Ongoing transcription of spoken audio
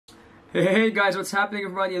Hey guys, what's happening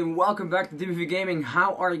everybody, and welcome back to DBV Gaming.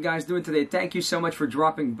 How are you guys doing today? Thank you so much for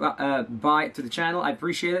dropping by to the channel. I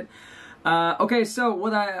appreciate it. Okay, so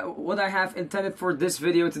what I have intended for this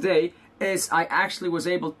video today is I actually was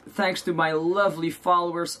able, thanks to my lovely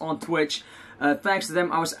followers on Twitch, thanks to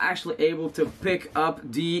them I was actually able to pick up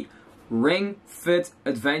the Ring Fit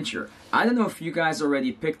Adventure. I don't know if you guys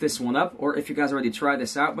already picked this one up or if you guys already tried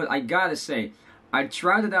this out, but I gotta say, I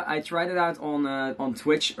tried it out on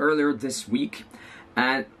Twitch earlier this week,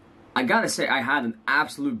 and I gotta say I had an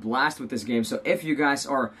absolute blast with this game. So if you guys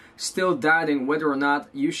are still doubting whether or not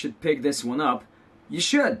you should pick this one up, you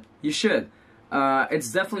should. You should.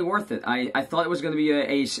 It's definitely worth it. I thought it was gonna be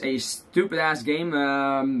a stupid ass game,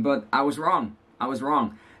 but I was wrong. I was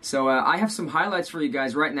wrong. So I have some highlights for you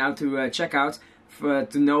guys right now to check out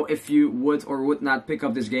to know if you would or would not pick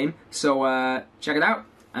up this game. So check it out.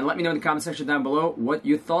 And let me know in the comment section down below what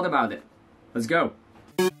you thought about it. Let's go.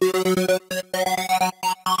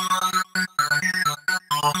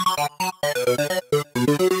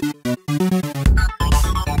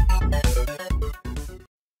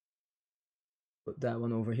 Put that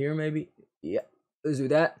one over here maybe. Yeah, let's do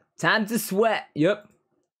that. Time to sweat. Yep.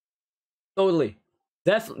 Totally.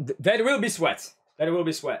 Definitely. There will be sweat. There will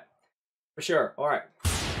be sweat. For sure. Alright.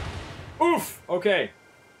 Oof. Okay.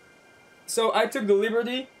 So I took the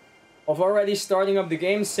liberty of already starting up the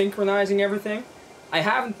game, synchronizing everything. I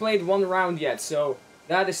haven't played one round yet, so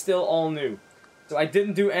that is still all new. So I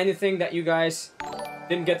didn't do anything that you guys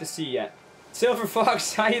didn't get to see yet. Silver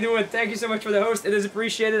Fox, how you doing? Thank you so much for the host. It is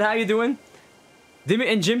appreciated. How you doing? Dimmy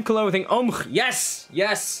in gym clothing. Yes!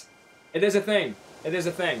 Yes! It is a thing. It is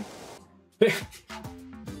a thing.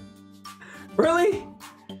 Really?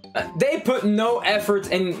 They put no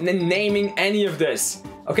effort in naming any of this.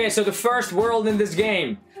 Okay, so the first world in this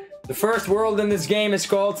game. The first world in this game is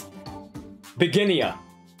called Beginnia.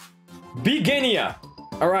 Beginnia.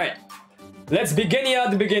 Alright. Let's Beginnia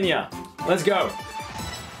the Beginnia. Let's go.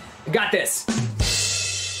 Got this.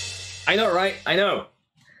 I know, right? I know.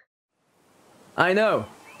 I know.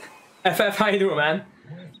 FF, how you doing, man?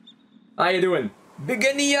 How you doing?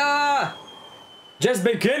 Beginnia! Just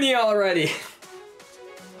Beginnia already.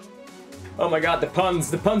 Oh my god, the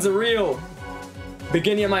puns. The puns are real.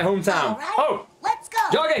 Beginning of my hometown. Right, oh! Let's go!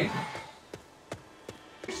 Jogging!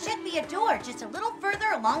 There should be a door just a little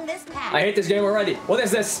further along this path. I hate this game already. What is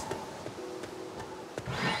this?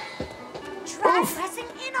 Try Oof. pressing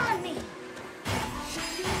in on me.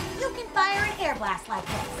 You can fire an air blast like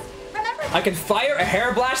this. Remember? I can fire a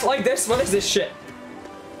hair blast like this? What is this shit?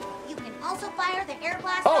 You can also fire the air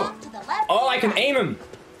blast Oh! off to the left. Oh, I can aim him!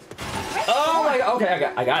 Great Oh my work. god,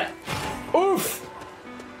 okay, I got it. Oof!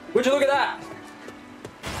 Would you look at that?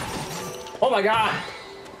 Oh my god!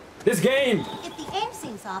 This game! If the aim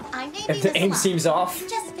seems off, I may If the aim seems off.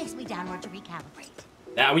 Just face me downward to recalibrate.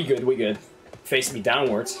 Nah, we good, we good. Face me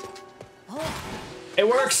downwards. Oh, It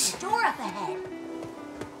works! door up ahead.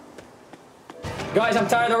 Guys, I'm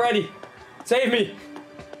tired already. Save me!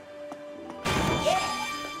 Yeah.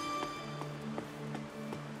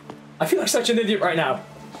 I feel like such an idiot right now.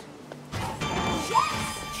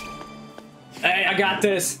 Yes. Hey, I got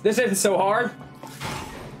this. This isn't so hard.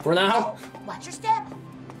 For now. Watch your step.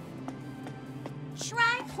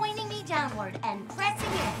 Try pointing me downward and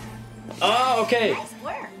pressing in. Oh, okay. Nice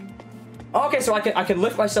work. Okay, so I can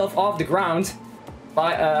lift myself off the ground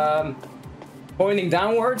by pointing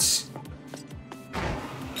downwards.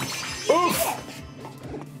 Oof!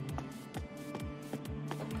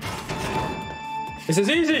 This is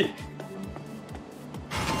easy.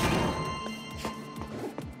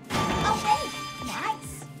 Okay,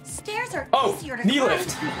 nice. Stairs are easier to knee climb lift.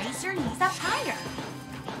 if you raise your knees up higher.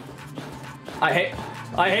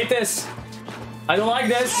 I hate this. I don't like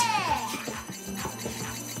this. Yeah.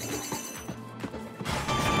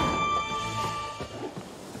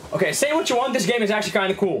 Okay, say what you want. This game is actually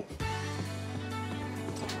kind of cool.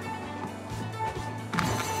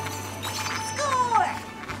 Score!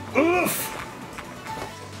 Oof!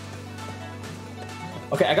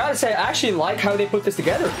 Okay, I gotta say, I actually like how they put this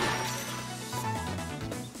together.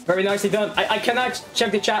 Very nicely done. I cannot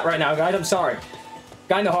check the chat right now, guys. I'm sorry.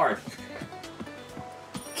 Kinda hard.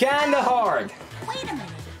 Kinda hard. Wait a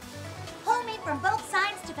minute. Pull me from both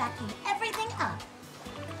sides to vacuum everything up.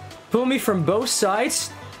 Pull me from both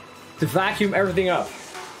sides to vacuum everything up.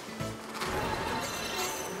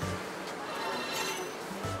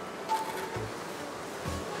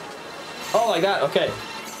 Oh, like that. Okay.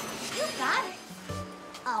 You got it.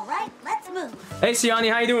 All right, let's move. Hey,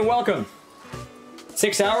 Siani, how you doing? Welcome.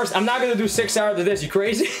 6 hours? I'm not gonna do 6 hours of this. You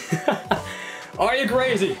crazy? Are you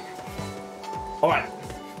crazy? All right.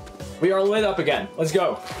 We are lit up again. Let's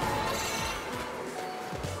go.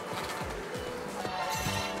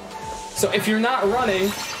 So if you're not running...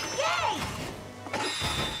 Yay!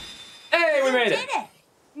 Hey, we made it! You did it!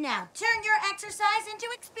 Now turn your exercise into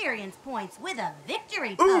experience points with a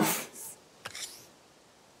victory pose.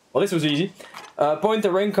 Well, this was easy. Point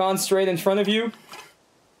the ring con straight in front of you.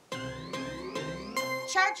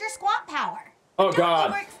 Charge your squat power. Oh,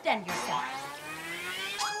 God. Don't overextend yourself.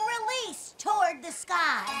 Release toward the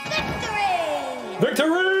sky. Victory!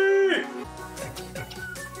 Victory!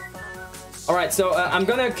 Alright, so I'm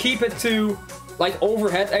gonna keep it to like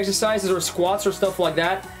overhead exercises or squats or stuff like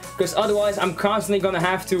that, because otherwise I'm constantly gonna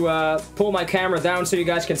have to pull my camera down so you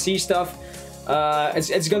guys can see stuff.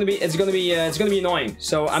 It's gonna be annoying.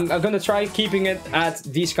 So I'm gonna try keeping it at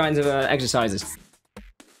these kinds of exercises.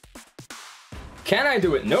 Can I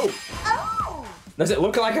do it? No. Oh! Does it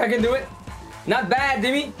look like I can do it? Not bad,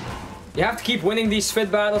 Dimmy. You have to keep winning these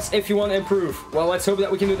fit battles if you want to improve. Well, let's hope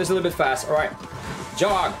that we can do this a little bit fast. All right,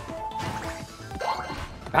 jog.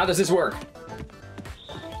 How does this work?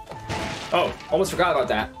 Oh, almost forgot about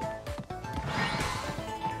that.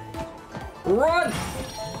 Run!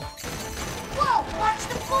 Whoa, watch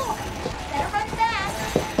the floor. Better run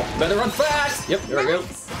fast. Better run fast. Yep, there we go.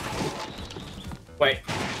 Wait.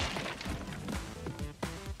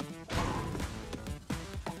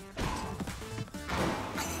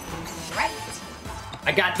 Right.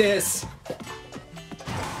 I got this.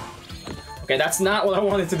 Okay, that's not what I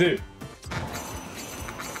wanted to do.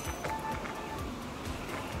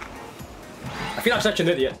 I feel like such an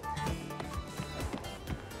idiot.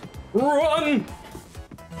 Run!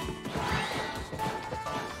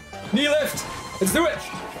 Knee lift! Let's do it!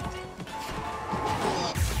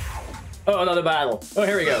 Oh, another battle. Oh,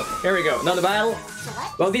 here we go. Here we go. Another battle.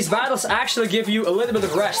 Well, these battles actually give you a little bit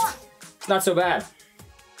of rest. It's not so bad.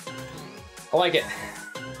 I like it.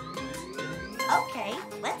 Okay,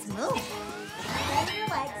 let's move. Spread your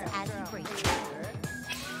legs as you breathe.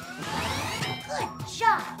 Good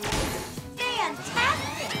job.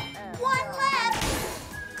 Fantastic. One left.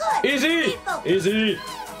 Good. Easy! Keep focused. Easy!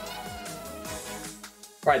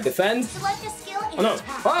 Right, defend. Select a skill in Oh no!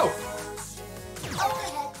 attack. Oh!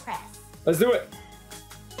 Overhead press. Let's do it.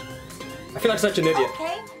 I feel like such an idiot.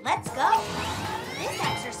 Okay, let's go. This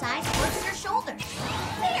exercise works your shoulders.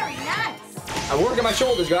 Very nice. I'm working my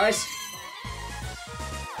shoulders, guys.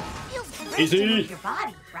 Feels great Easy. to move your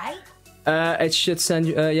body, right? It should send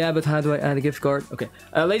you. Yeah, but how do I add a gift card? Okay.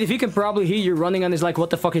 Lady V can probably hear you running and is like,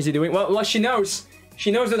 what the fuck is he doing? Well, she knows.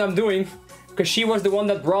 She knows what I'm doing. Because she was the one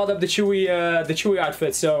that brought up the Chewie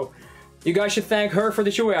outfit. So, you guys should thank her for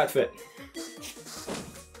the Chewie outfit.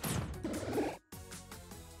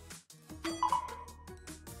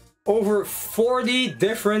 Over 40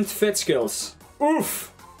 different fit skills.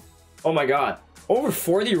 Oof. Oh my god. Over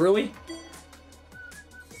 40, really?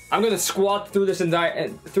 I'm gonna squat through this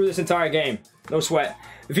entire game. No sweat.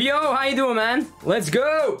 VO, how you doing, man? Let's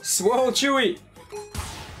go! Swole Chewie!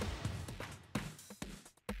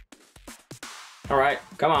 Alright,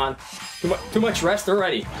 come on. Too much rest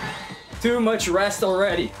already. Too much rest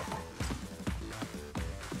already.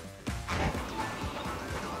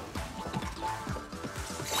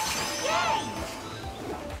 Yay!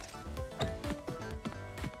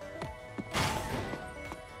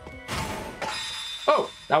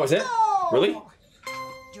 Oh, that was it? Go! Really?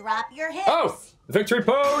 Drop your hips. Oh, victory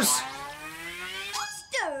pose!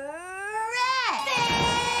 Stretch.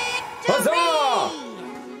 Huzzah!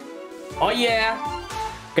 Oh yeah!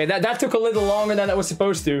 Okay, that took a little longer than it was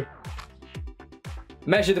supposed to.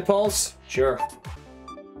 Measure the pulse? Sure.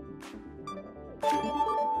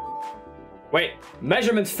 Wait,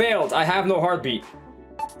 measurement failed. I have no heartbeat.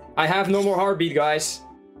 I have no more heartbeat, guys.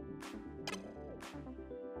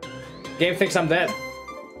 Game thinks I'm dead.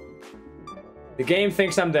 The game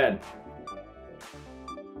thinks I'm dead.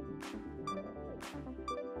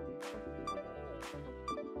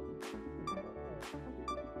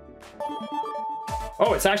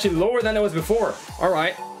 Oh, it's actually lower than it was before. All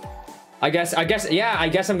right. I guess I'm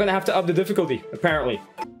gonna have to up the difficulty, apparently.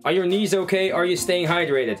 Are your knees okay? Are you staying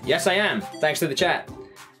hydrated? Yes, I am, thanks to the chat.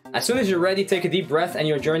 As soon as you're ready, take a deep breath and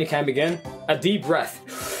your journey can begin. A deep breath.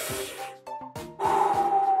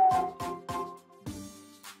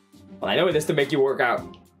 Well, I know it is to make you work out.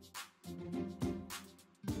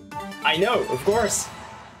 I know, of course.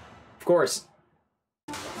 Of course.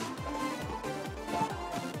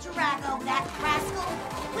 Drago, that rascal.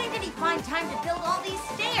 When did he find time to build all these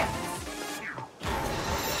stairs?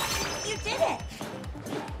 You did it.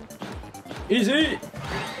 Easy!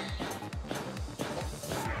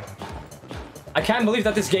 I can't believe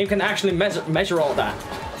that this game can actually measure all that.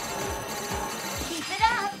 Keep it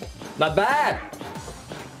up. Not bad!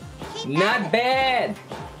 Keep Not at it. bad!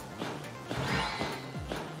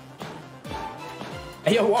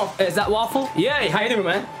 Hey, yo, Waffle. Is that Waffle? Yay, how you doing,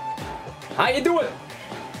 man? How you doing?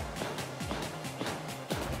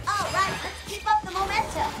 All right, let's keep up the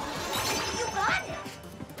momentum. You got it.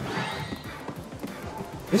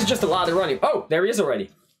 This is just a lot of running. Oh, there he is already.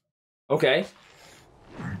 Okay.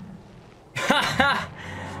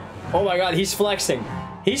 Oh my god, he's flexing.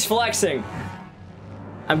 He's flexing.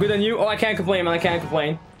 I'm good on you. Oh, I can't complain, man. I can't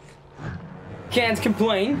complain. Can't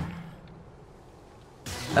complain.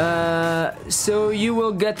 So you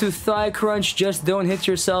will get to thigh crunch. Just don't hit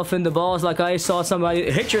yourself in the balls like I saw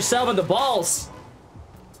somebody hit yourself in the balls.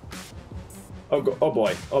 Oh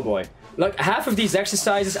boy. Oh boy. Like, half of these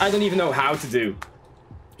exercises I don't even know how to do.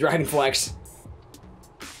 Dragon flex.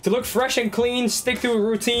 To look fresh and clean, stick to a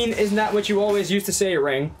routine. Isn't that what you always used to say,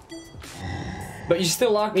 Ring? But you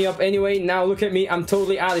still lock me up anyway. Now look at me. I'm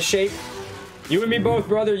totally out of shape. You and me both,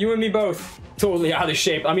 brother. You and me both. Totally out of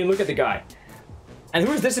shape. I mean, look at the guy. And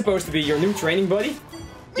who is this supposed to be? Your new training buddy?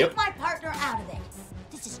 Leave my partner out of it.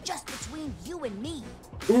 This is just between you and me.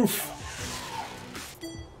 Oof.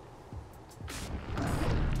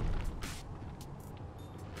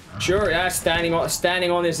 Sure, yeah, standing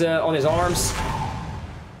on his arms.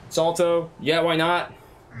 Salto, yeah, why not?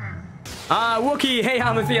 Wookie, hey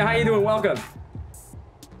Hamathia, how you doing? Welcome.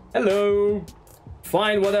 Hello.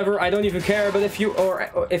 Fine, whatever, I don't even care, but if you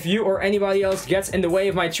or anybody else gets in the way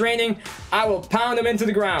of my training, I will pound them into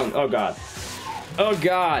the ground. Oh god. Oh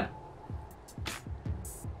god.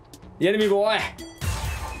 The enemy boy.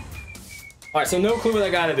 Alright, so no clue what I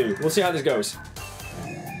gotta do. We'll see how this goes.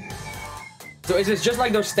 So is this just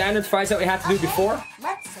like those standard fights that we had to do before?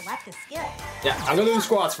 Let's select a skill. Yeah, I'm gonna do the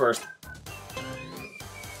squats first.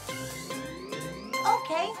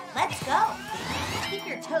 Okay, let's go. Keep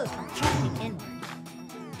your toes from pointing inward.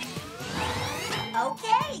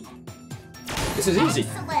 Okay. This is easy.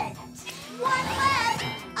 Excellent. One left.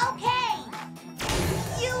 Okay.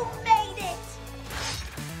 You made it.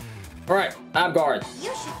 All right, ab guard.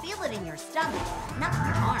 You should feel it in your stomach, not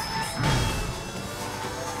your arms.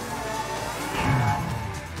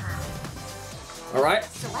 All right.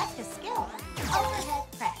 Select a skill. Overhead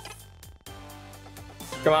press.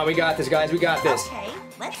 Come on, we got this, guys. We got this. Okay,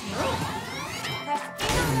 let's move. Press in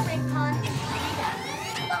on the ring con and breathe out.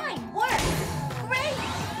 Fine work. Great.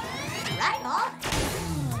 Right on.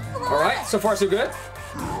 All right, so far so good.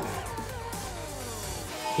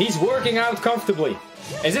 He's working out comfortably.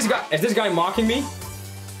 Is this guy mocking me?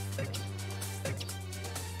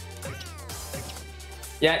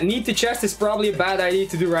 Yeah, knee to chest is probably a bad idea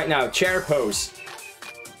to do right now. Chair pose.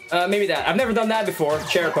 Maybe that. I've never done that before.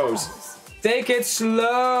 Chair pose. Take it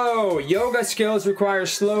slow. Yoga skills require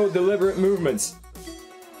slow, deliberate movements.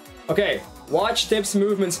 Okay, watch tips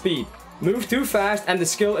movement speed. Move too fast and the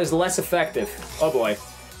skill is less effective. Oh boy.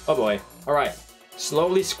 Oh boy. Alright.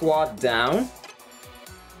 Slowly squat down.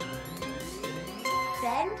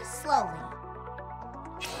 Bend slowly.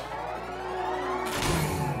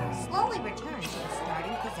 Slowly return to the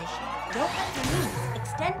starting position. Don't let your knees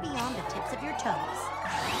extend beyond the tips of your toes.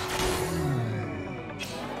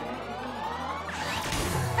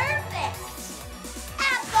 Perfect!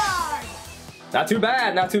 Ab guard! Not too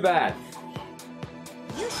bad, not too bad.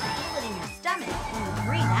 You should feel it in your stomach when you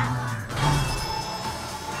breathe out.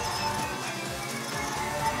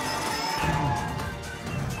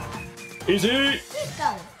 Easy! Keep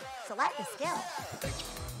going. Select a skill.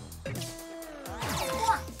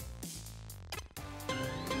 One.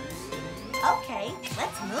 Okay,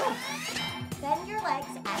 let's move. Bend your legs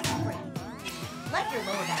as you breathe. Let your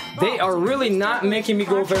lower back fall. They are really not making me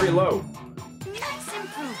go very low. Nice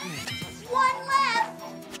improvement. One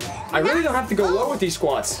left. I really don't have to go low with these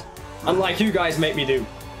squats. Unlike you guys make me do.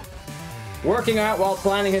 Working out while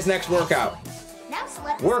planning his next workout. Now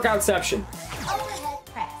select Workoutception. overhead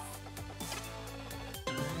press.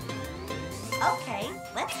 Okay,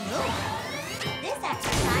 let's move. This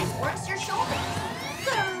exercise works your shoulders.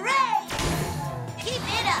 Great! Keep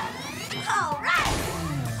it up. All right.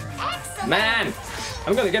 Excellent. Man,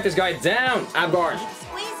 I'm gonna get this guy down. Ab guard. Keep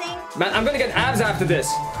squeezing. Man, I'm gonna get abs after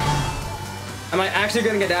this. Am I actually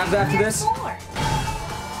gonna get abs after this? Four.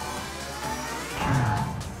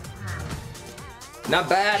 Not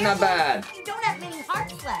bad, not bad. You don't have many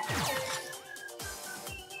hearts left.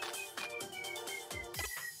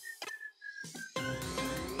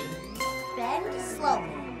 Bend slowly.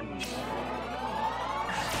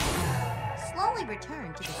 Slowly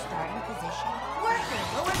return to the starting position. Work your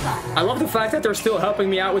lower body. I love the fact that they're still helping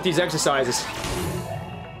me out with these exercises.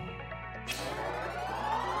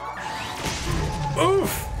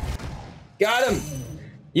 Oof! Got him!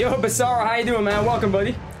 Yo, Basara, how you doing, man? Welcome,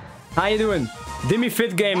 buddy. How you doing? Dimmy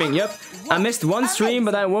Fit Gaming, yep. I missed one stream,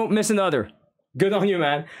 but I won't miss another. Good on you,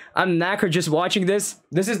 man. I'm knackered just watching this.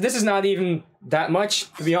 This is not even that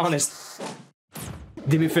much, to be honest.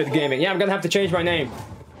 DimiFit Gaming. Yeah, I'm gonna have to change my name.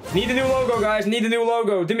 Need a new logo, guys. Need a new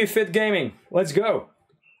logo. DimiFit Gaming. Let's go.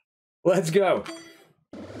 Let's go.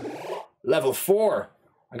 Level 4.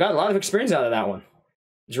 I got a lot of experience out of that one.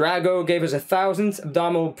 Drago gave us 1,000.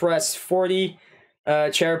 Abdominal press 40.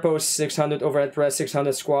 Chair pose 600. Overhead press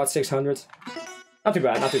 600. Squat 600. Not too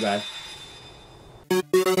bad, not too bad.